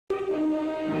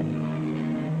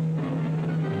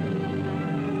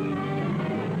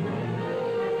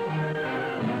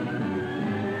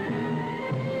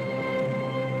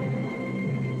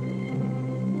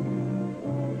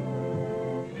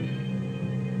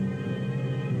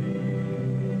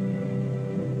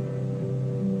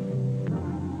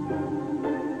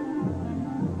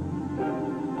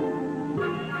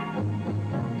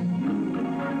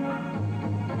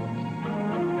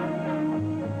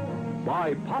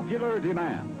popular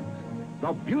demand.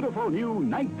 The beautiful new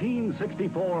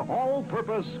 1964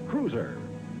 all-purpose cruiser,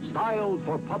 styled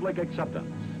for public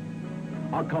acceptance.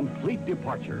 A complete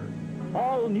departure,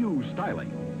 all new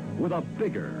styling, with a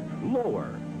bigger,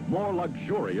 lower, more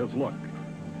luxurious look.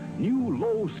 New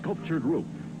low sculptured roof.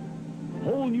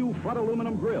 Whole new front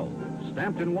aluminum grille,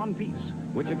 stamped in one piece,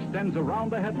 which extends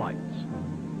around the headlights.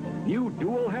 New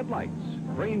dual headlights,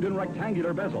 framed in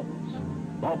rectangular bezels.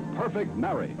 The perfect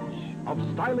marriage of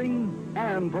styling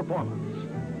and performance.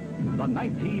 The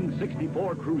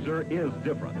 1964 Cruiser is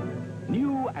different.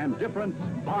 New and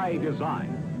different by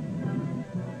design.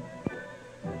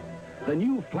 The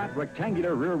new flat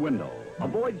rectangular rear window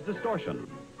avoids distortion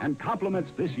and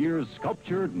complements this year's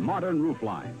sculptured modern roof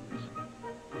lines.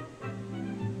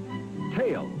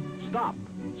 Tail, stop,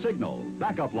 signal,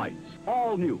 backup lights,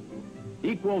 all new,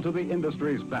 equal to the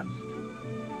industry's best.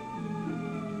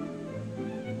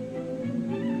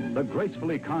 The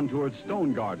gracefully contoured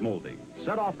stone guard molding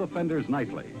set off the fenders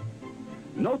nicely.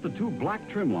 Note the two black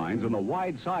trim lines in the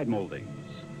wide side moldings,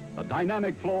 the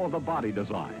dynamic flow of the body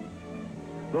design.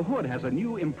 The hood has a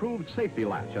new improved safety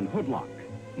latch and hood lock,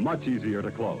 much easier to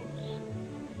close.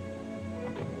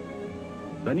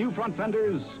 The new front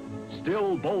fenders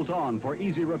still bolt on for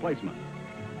easy replacement.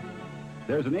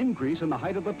 There's an increase in the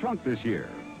height of the trunk this year,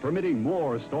 permitting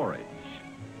more storage.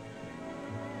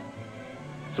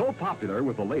 So popular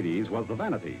with the ladies was the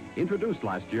vanity, introduced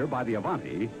last year by the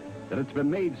Avanti, that it's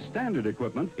been made standard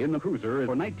equipment in the Cruiser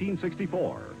for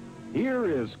 1964. Here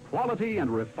is quality and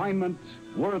refinement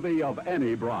worthy of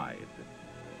any bride.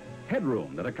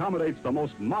 Headroom that accommodates the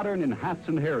most modern in hats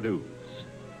and hairdos.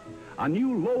 A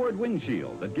new lowered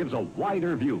windshield that gives a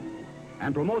wider view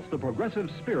and promotes the progressive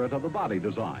spirit of the body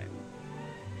design.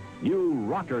 New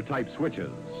rocker-type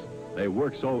switches. They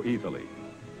work so easily.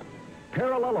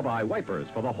 Parallelobi wipers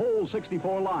for the whole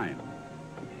 64 line.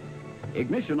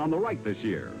 Ignition on the right this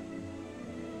year.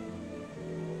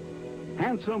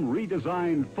 Handsome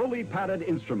redesigned, fully padded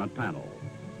instrument panel.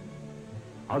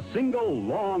 A single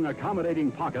long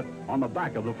accommodating pocket on the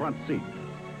back of the front seat.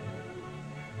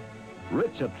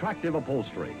 Rich, attractive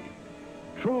upholstery.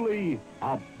 Truly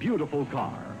a beautiful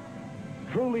car.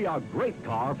 Truly a great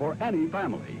car for any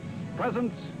family,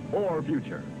 present or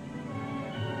future.